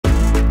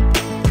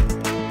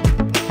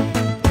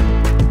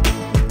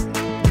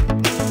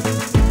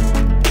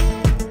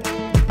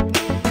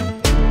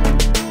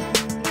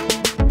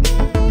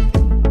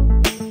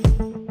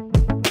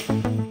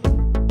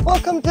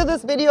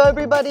video,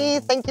 everybody.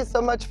 Thank you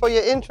so much for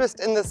your interest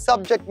in the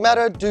subject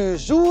matter du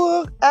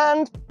jour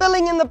and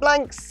filling in the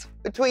blanks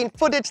between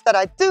footage that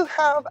I do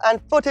have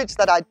and footage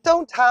that I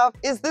don't have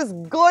is this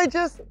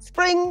gorgeous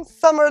spring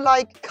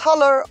summer-like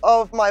color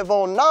of my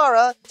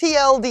Volnara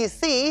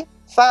TLDC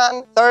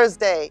Fan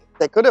Thursday.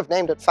 They could have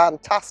named it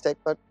Fantastic,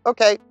 but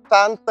okay,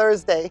 Fan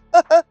Thursday.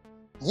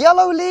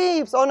 Yellow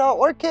leaves on our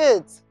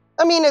orchids.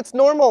 I mean, it's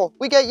normal.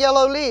 We get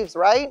yellow leaves,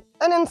 right?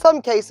 And in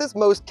some cases,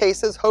 most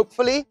cases,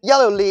 hopefully,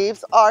 yellow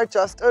leaves are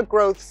just a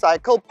growth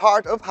cycle,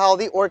 part of how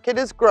the orchid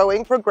is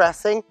growing,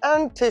 progressing,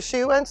 and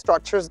tissue and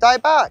structures die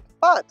back.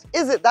 But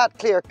is it that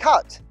clear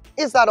cut?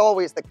 Is that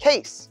always the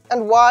case?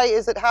 And why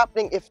is it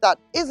happening if that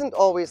isn't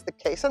always the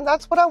case? And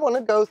that's what I want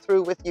to go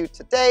through with you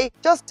today,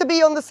 just to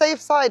be on the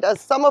safe side, as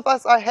some of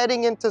us are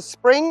heading into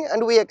spring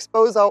and we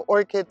expose our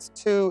orchids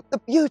to the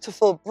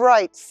beautiful,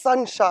 bright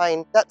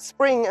sunshine that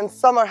spring and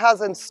summer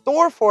has in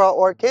store for our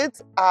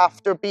orchids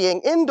after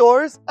being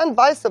indoors, and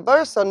vice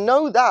versa.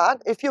 Know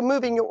that if you're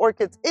moving your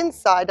orchids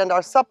inside and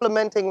are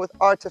supplementing with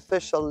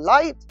artificial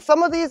light,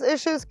 some of these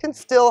issues can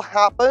still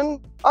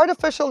happen.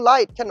 Artificial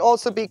light can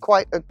also be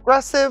quite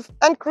aggressive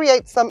and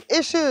create some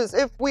issues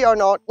if we are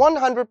not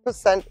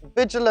 100%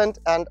 vigilant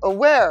and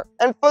aware.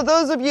 And for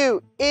those of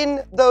you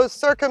in those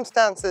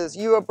circumstances,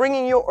 you are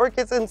bringing your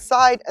orchids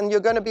inside and you're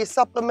going to be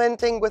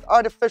supplementing with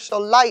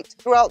artificial light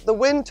throughout the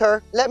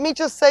winter, let me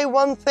just say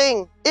one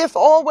thing. If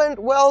all went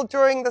well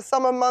during the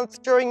summer months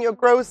during your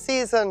growth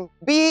season,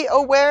 be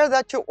aware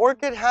that your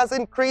orchid has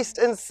increased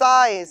in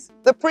size.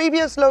 The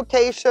previous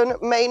location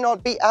may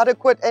not be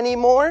adequate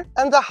anymore,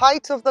 and the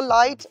height of the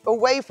light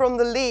away from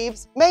the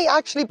leaves may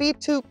actually be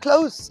too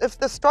close if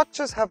the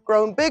structures have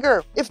grown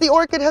bigger. If the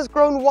orchid has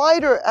grown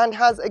wider and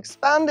has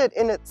expanded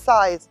in its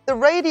size, the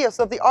radius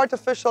of the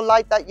artificial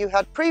light that you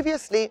had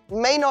previously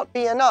may not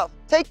be enough.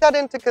 Take that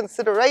into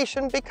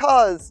consideration,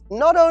 because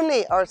not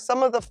only are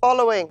some of the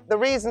following the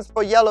reasons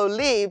for yellow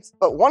leaves,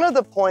 but one of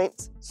the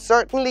points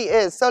certainly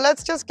is. So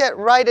let's just get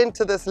right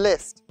into this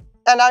list.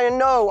 And I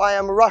know I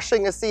am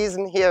rushing a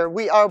season here.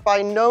 We are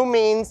by no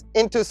means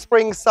into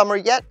spring, summer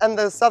yet, and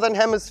the Southern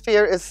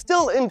Hemisphere is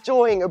still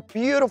enjoying a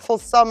beautiful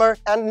summer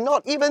and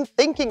not even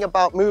thinking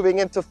about moving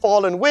into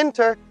fall and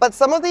winter. But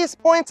some of these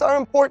points are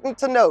important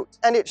to note,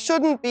 and it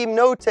shouldn't be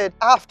noted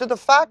after the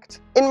fact.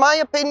 In my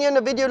opinion,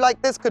 a video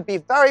like this could be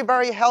very,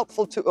 very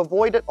helpful to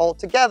avoid it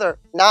altogether.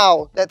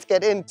 Now, let's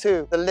get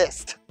into the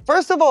list.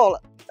 First of all,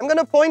 I'm going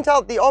to point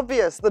out the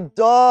obvious, the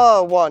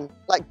duh one.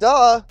 Like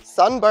duh,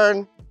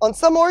 sunburn. On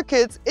some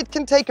orchids, it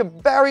can take a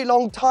very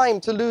long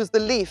time to lose the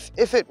leaf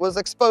if it was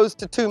exposed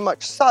to too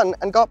much sun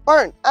and got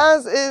burnt,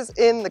 as is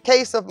in the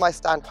case of my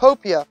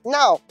Stanhopea.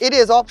 Now, it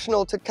is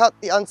optional to cut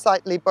the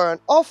unsightly burn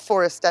off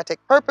for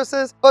aesthetic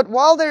purposes, but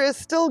while there is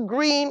still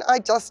green, I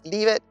just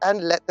leave it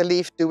and let the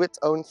leaf do its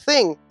own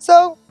thing.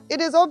 So,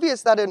 it is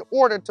obvious that in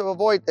order to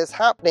avoid this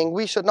happening,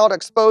 we should not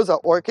expose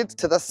our orchids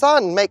to the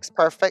sun. Makes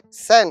perfect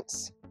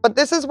sense. But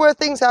this is where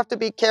things have to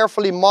be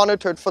carefully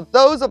monitored for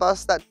those of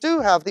us that do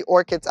have the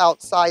orchids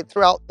outside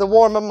throughout the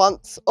warmer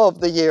months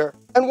of the year.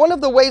 And one of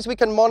the ways we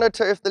can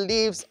monitor if the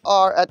leaves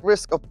are at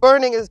risk of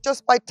burning is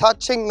just by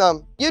touching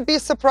them. You'd be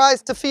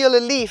surprised to feel a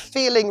leaf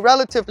feeling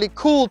relatively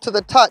cool to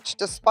the touch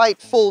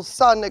despite full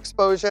sun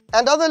exposure,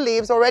 and other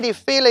leaves already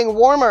feeling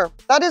warmer.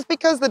 That is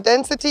because the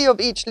density of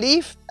each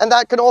leaf, and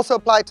that can also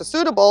apply to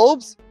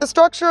pseudobulbs, the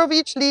structure of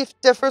each leaf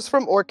differs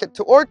from orchid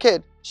to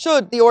orchid.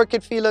 Should the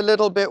orchid feel a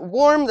little bit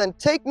warm, then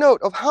take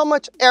note of how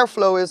much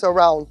airflow is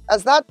around,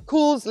 as that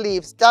cools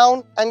leaves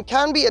down and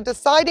can be a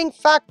deciding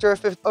factor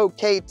if it's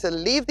okay to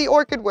leave the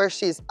orchid where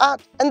she's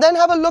at and then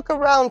have a look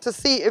around to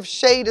see if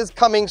shade is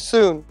coming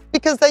soon,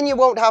 because then you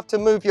won't have to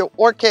move your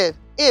orchid.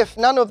 If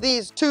none of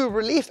these two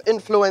relief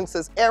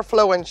influences,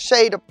 airflow and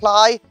shade,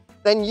 apply,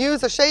 then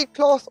use a shade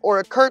cloth or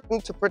a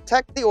curtain to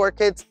protect the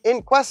orchids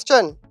in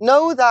question.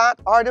 Know that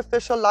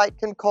artificial light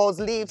can cause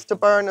leaves to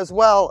burn as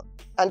well.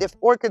 And if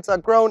orchids are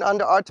grown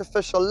under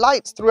artificial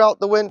lights throughout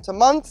the winter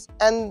months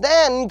and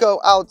then go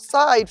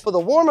outside for the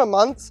warmer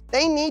months,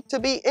 they need to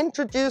be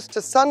introduced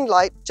to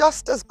sunlight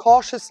just as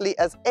cautiously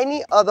as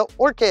any other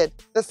orchid.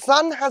 The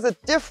sun has a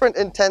different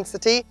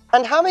intensity,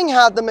 and having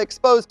had them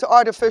exposed to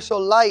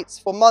artificial lights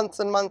for months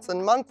and months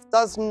and months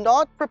does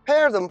not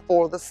prepare them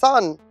for the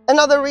sun.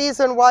 Another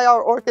reason why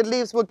our orchid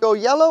leaves would go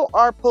yellow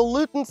are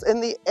pollutants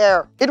in the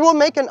air. It will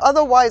make an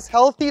otherwise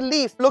healthy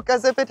leaf look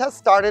as if it has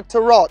started to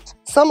rot.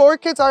 Some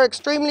orchids are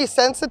extremely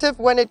sensitive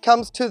when it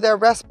comes to their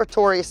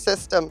respiratory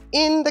system.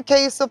 In the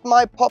case of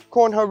my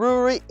popcorn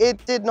haruri,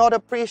 it did not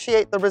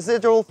appreciate the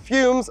residual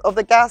fumes of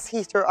the gas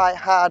heater I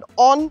had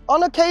on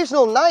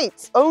occasional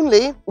nights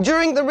only,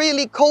 during the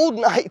really cold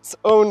nights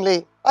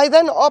only. I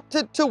then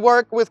opted to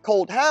work with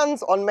cold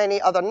hands on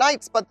many other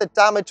nights, but the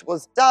damage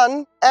was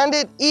done, and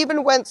it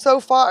even went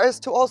so far as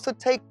to also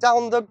take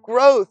down the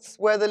growths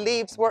where the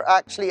leaves were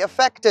actually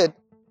affected.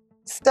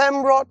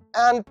 Stem rot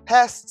and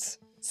pests.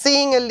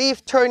 Seeing a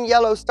leaf turn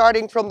yellow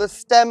starting from the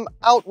stem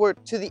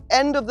outward to the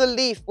end of the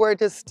leaf where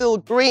it is still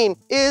green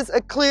is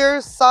a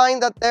clear sign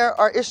that there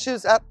are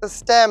issues at the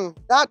stem.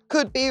 That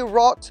could be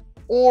rot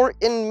or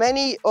in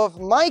many of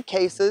my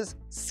cases,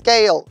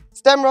 scale.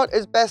 Stem rot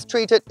is best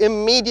treated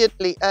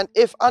immediately, and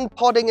if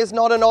unpotting is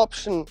not an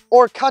option,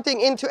 or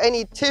cutting into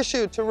any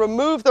tissue to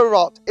remove the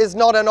rot is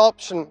not an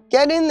option,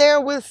 get in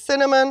there with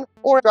cinnamon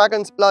or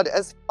dragon's blood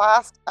as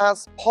fast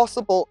as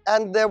possible,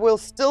 and there will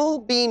still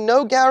be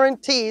no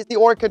guarantee the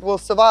orchid will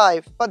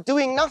survive. But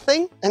doing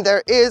nothing, and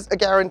there is a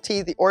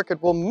guarantee the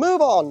orchid will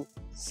move on,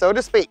 so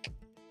to speak.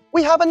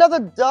 We have another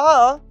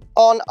duh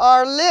on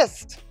our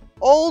list.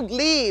 Old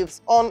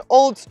leaves on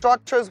old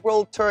structures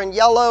will turn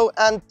yellow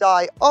and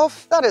die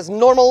off. That is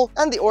normal,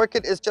 and the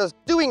orchid is just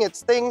doing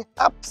its thing.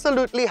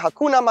 Absolutely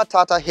Hakuna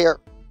Matata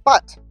here.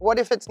 But what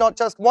if it's not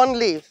just one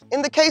leaf?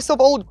 In the case of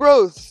old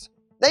growths,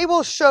 they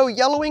will show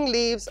yellowing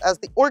leaves as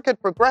the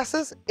orchid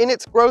progresses in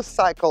its growth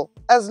cycle.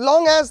 As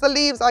long as the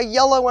leaves are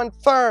yellow and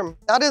firm,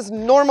 that is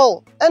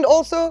normal. And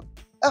also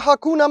a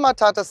Hakuna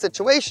Matata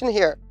situation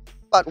here.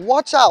 But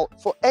watch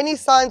out for any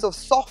signs of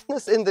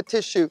softness in the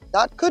tissue.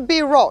 That could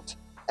be rot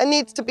and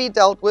needs to be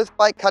dealt with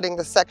by cutting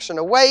the section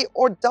away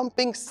or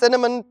dumping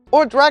cinnamon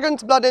or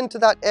dragon's blood into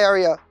that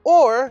area.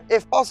 Or,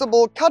 if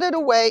possible, cut it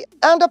away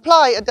and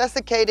apply a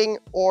desiccating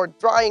or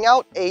drying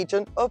out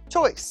agent of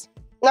choice.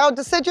 Now,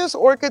 deciduous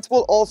orchids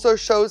will also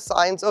show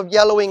signs of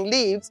yellowing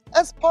leaves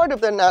as part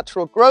of their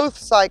natural growth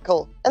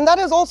cycle. And that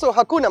is also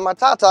Hakuna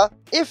Matata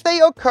if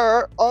they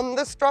occur on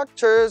the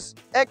structures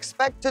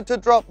expected to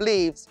drop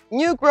leaves.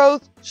 New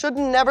growth should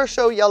never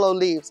show yellow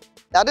leaves.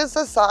 That is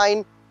a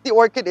sign the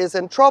orchid is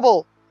in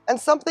trouble. And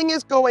something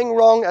is going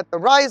wrong at the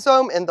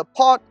rhizome, in the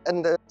pot,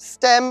 and the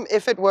stem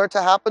if it were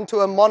to happen to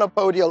a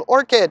monopodial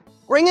orchid.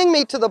 Bringing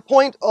me to the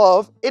point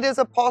of it is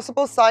a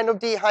possible sign of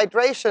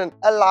dehydration,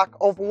 a lack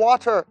of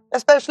water.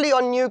 Especially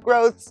on new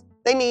growths,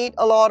 they need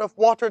a lot of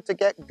water to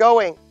get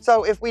going.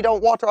 So if we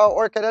don't water our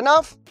orchid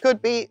enough,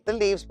 could be the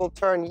leaves will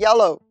turn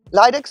yellow.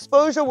 Light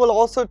exposure will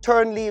also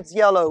turn leaves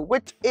yellow,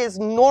 which is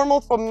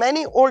normal for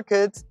many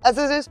orchids as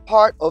it is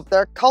part of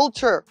their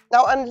culture.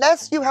 Now,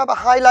 unless you have a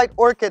highlight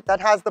orchid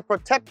that has the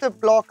protective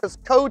glaucous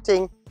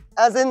coating,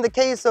 as in the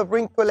case of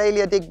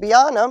Rinculaleia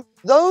digbyana,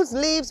 those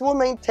leaves will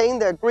maintain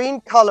their green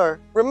color.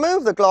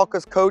 Remove the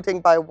glaucous coating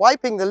by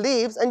wiping the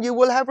leaves and you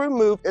will have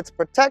removed its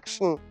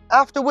protection.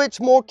 After which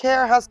more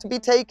care has to be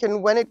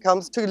taken when it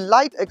comes to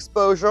light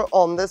exposure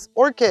on this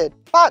orchid.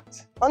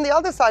 But on the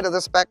other side of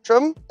the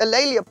spectrum,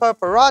 Eulalia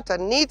purpurata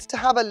needs to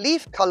have a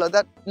leaf color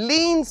that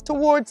leans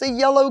towards a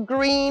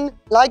yellow-green,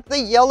 like the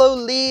yellow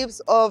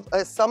leaves of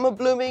a summer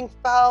blooming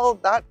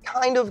phal, that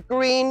kind of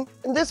green.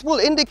 And this will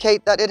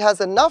indicate that it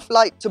has enough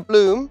light to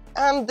bloom.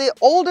 And the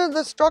older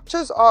the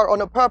structures are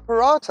on a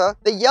purpurata,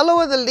 the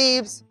yellower the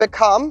leaves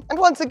become. And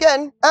once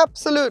again,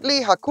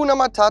 absolutely Hakuna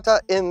Matata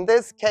in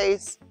this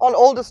case on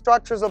older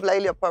structures of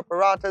Lealia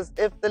purpuratas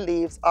if the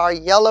leaves are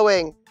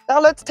yellowing.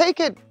 Now let's take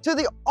it to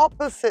the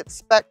opposite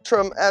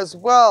spectrum as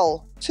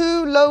well.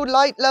 Too low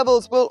light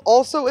levels will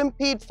also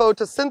impede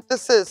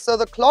photosynthesis, so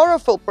the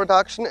chlorophyll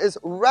production is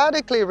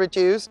radically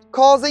reduced,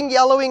 causing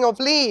yellowing of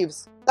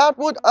leaves that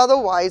would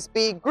otherwise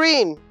be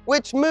green,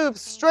 which moves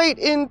straight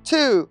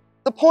into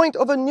the point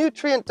of a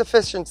nutrient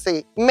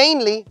deficiency,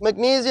 mainly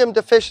magnesium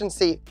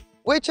deficiency,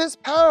 which is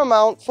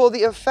paramount for the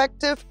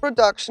effective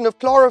production of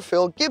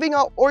chlorophyll, giving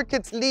our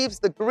orchids' leaves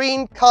the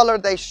green color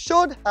they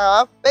should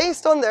have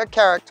based on their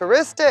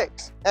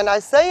characteristics. And I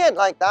say it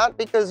like that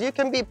because you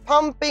can be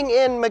pumping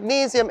in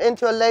magnesium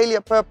into a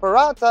Lealia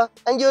purpurata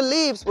and your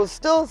leaves will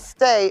still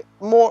stay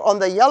more on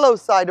the yellow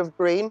side of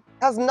green.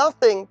 Has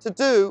nothing to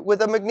do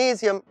with a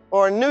magnesium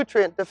or a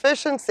nutrient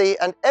deficiency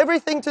and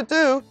everything to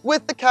do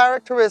with the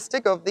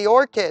characteristic of the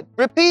orchid.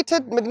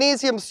 Repeated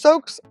magnesium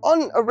soaks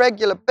on a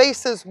regular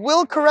basis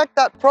will correct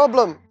that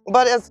problem.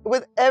 But as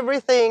with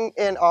everything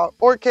in our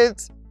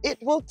orchids, it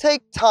will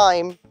take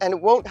time and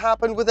it won't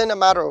happen within a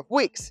matter of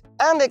weeks.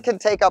 And it can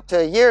take up to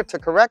a year to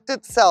correct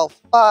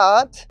itself.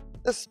 But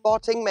the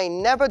spotting may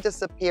never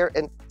disappear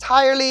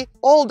entirely,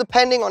 all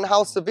depending on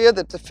how severe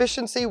the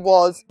deficiency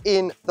was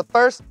in the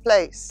first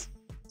place.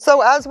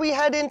 So as we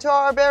head into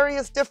our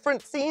various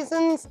different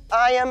seasons,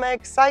 I am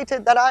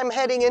excited that I'm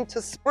heading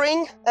into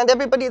spring, and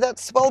everybody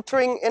that's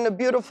sweltering in a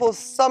beautiful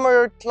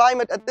summer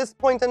climate at this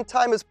point in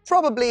time is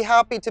probably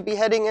happy to be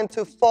heading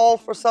into fall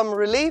for some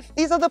relief.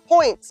 These are the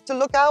points to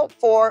look out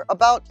for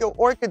about your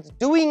orchids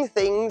doing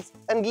things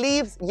and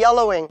leaves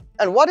yellowing.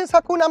 And what is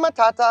Hakuna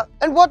Matata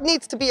and what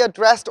needs to be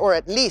addressed or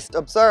at least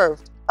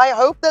observed. I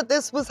hope that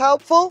this was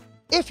helpful.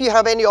 If you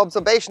have any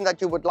observation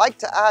that you would like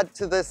to add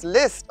to this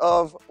list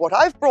of what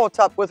I've brought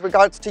up with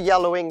regards to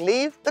yellowing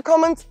leaves, the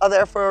comments are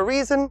there for a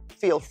reason.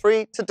 Feel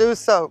free to do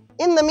so.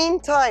 In the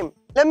meantime,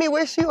 let me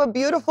wish you a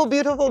beautiful,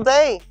 beautiful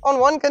day on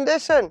one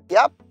condition.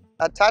 Yep,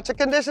 attach a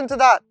condition to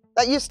that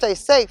you stay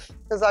safe,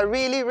 because I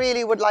really,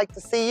 really would like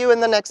to see you in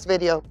the next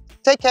video.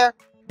 Take care.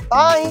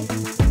 Bye.